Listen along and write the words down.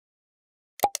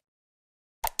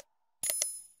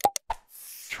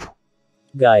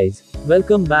Guys,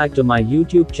 welcome back to my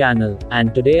YouTube channel,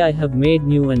 and today I have made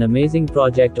new and amazing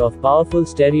project of powerful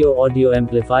stereo audio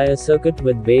amplifier circuit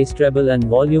with bass treble and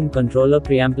volume controller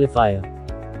preamplifier.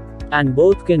 And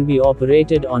both can be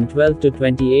operated on 12 to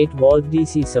 28 volt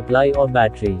DC supply or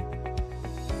battery.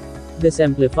 This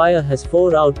amplifier has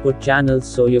 4 output channels,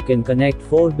 so you can connect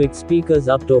 4 big speakers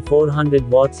up to 400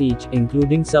 watts each,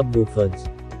 including subwoofers.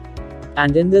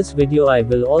 And in this video I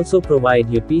will also provide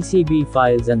you PCB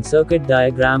files and circuit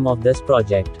diagram of this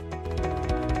project.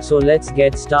 So let's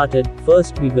get started.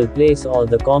 First we will place all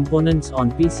the components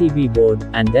on PCB board,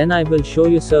 and then I will show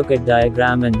you circuit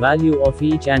diagram and value of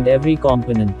each and every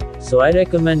component. So I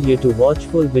recommend you to watch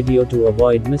full video to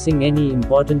avoid missing any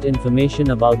important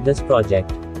information about this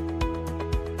project.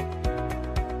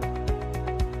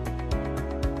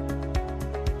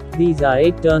 These are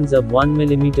 8 turns of 1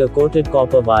 mm coated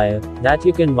copper wire, that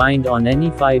you can wind on any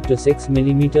 5 to 6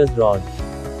 mm rod.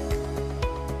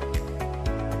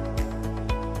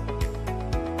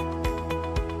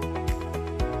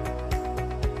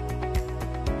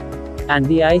 And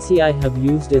the IC I have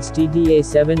used is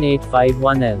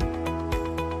TDA7851L.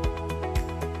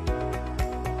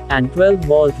 And 12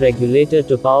 volt regulator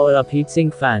to power up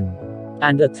heatsink fan.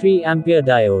 And a 3 ampere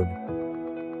diode.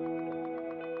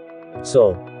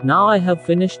 So, now I have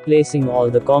finished placing all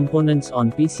the components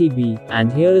on PCB,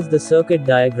 and here is the circuit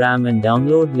diagram and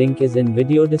download link is in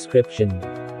video description.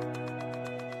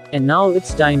 And now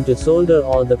it's time to solder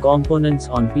all the components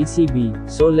on PCB,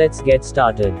 so let's get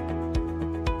started.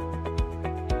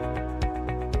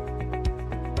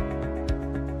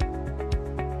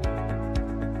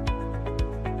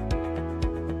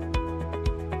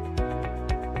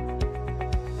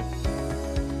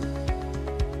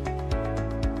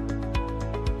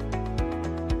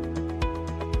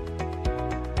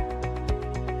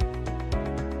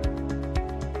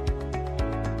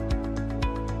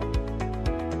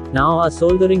 Now our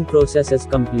soldering process is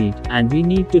complete, and we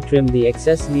need to trim the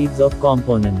excess leads of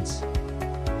components.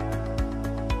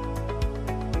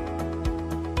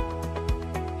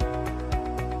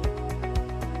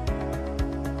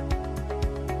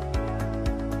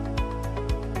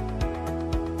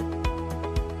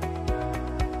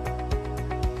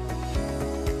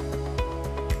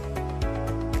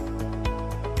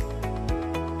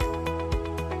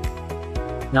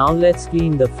 Now let's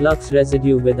clean the flux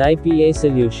residue with IPA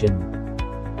solution.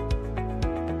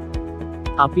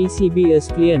 Our PCB is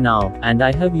clear now, and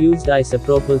I have used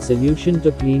isopropyl solution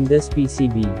to clean this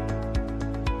PCB.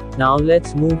 Now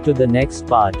let's move to the next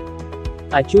part.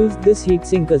 I choose this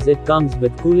heatsink as it comes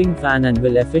with cooling fan and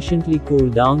will efficiently cool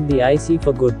down the IC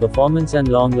for good performance and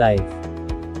long life.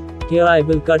 Here I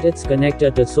will cut its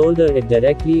connector to solder it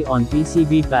directly on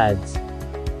PCB pads.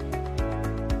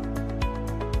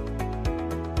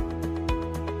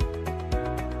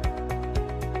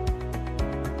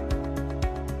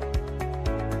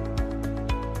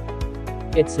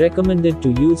 It's recommended to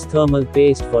use thermal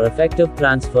paste for effective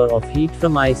transfer of heat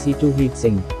from IC to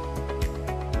heatsink.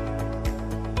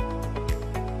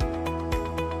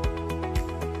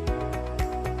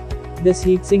 This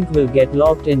heatsink will get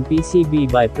locked in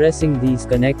PCB by pressing these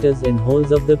connectors in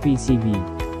holes of the PCB.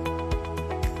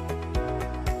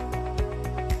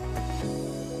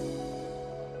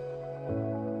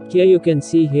 Here you can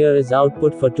see here is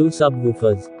output for 2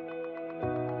 subwoofers.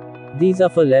 These are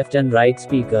for left and right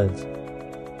speakers.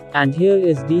 And here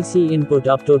is DC input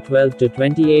up to 12 to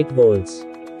 28 volts.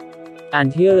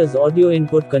 And here is audio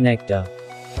input connector.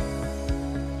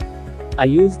 I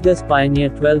used this Pioneer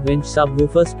 12-inch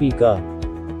subwoofer speaker.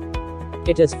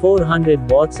 It is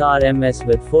 400 watts RMS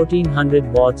with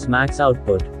 1400 watts max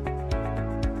output.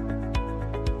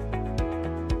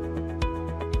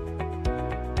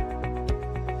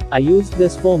 I used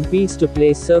this foam piece to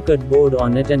place circuit board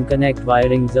on it and connect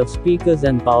wirings of speakers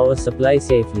and power supply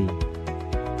safely.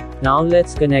 Now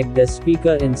let's connect the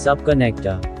speaker in sub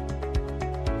connector.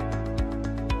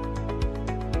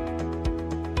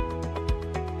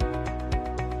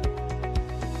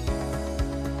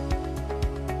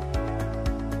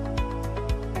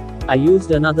 I used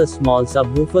another small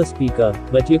subwoofer speaker,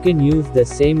 but you can use the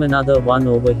same another one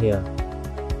over here.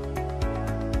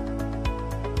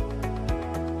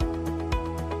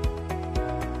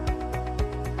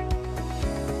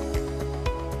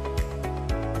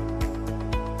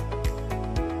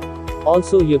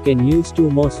 Also you can use 2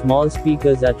 more small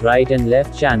speakers at right and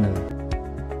left channel.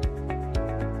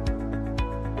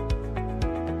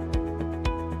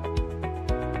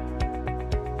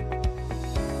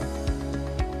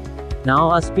 Now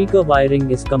our speaker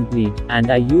wiring is complete,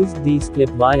 and I used these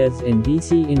clip wires in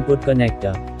DC input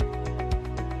connector.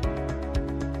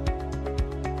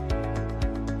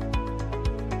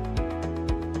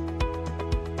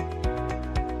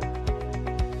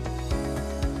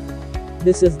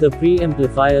 This is the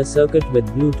preamplifier circuit with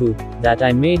Bluetooth that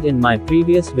I made in my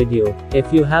previous video.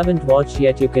 If you haven't watched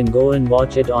yet, you can go and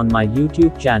watch it on my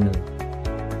YouTube channel.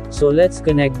 So let's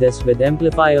connect this with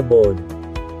amplifier board.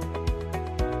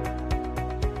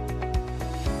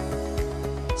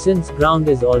 Since ground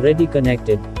is already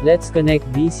connected, let's connect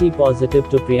DC positive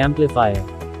to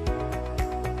preamplifier.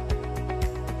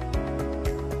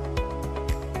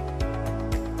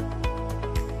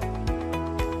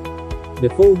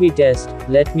 Before we test,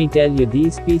 let me tell you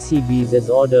these PCBs is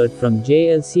ordered from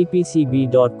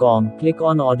jlcpcb.com. Click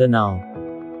on order now.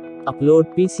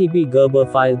 Upload PCB Gerber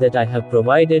file that I have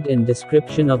provided in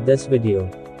description of this video.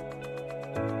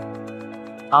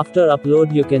 After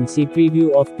upload, you can see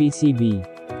preview of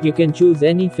PCB. You can choose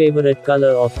any favorite color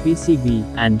of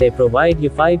PCB, and they provide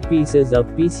you 5 pieces of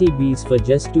PCBs for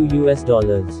just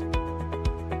 $2.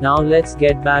 Now let's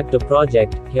get back to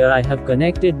project. Here I have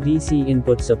connected DC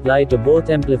input supply to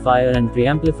both amplifier and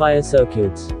preamplifier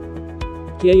circuits.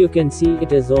 Here you can see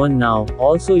it is on now.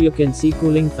 Also you can see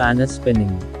cooling fan is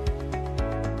spinning.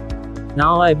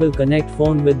 Now I will connect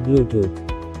phone with Bluetooth.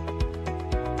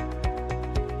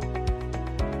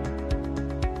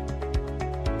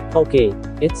 Okay,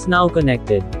 it's now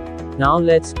connected. Now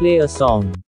let's play a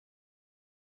song.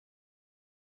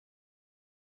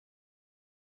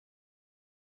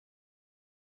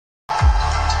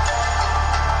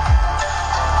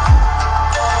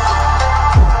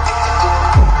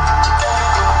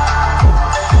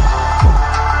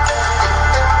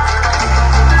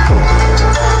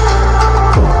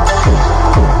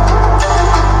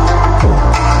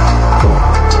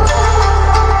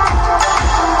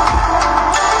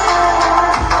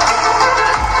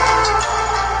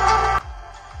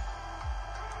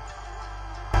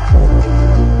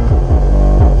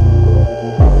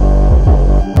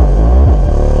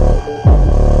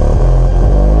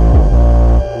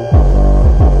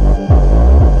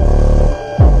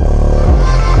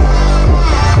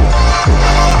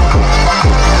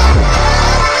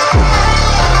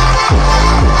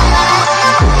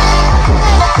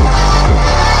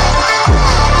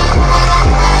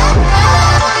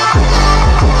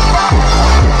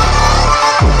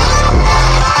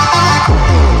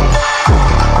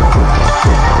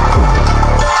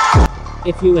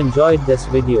 If you enjoyed this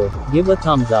video, give a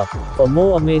thumbs up. For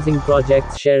more amazing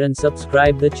projects, share and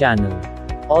subscribe the channel.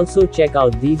 Also check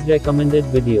out these recommended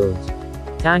videos.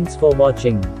 Thanks for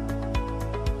watching.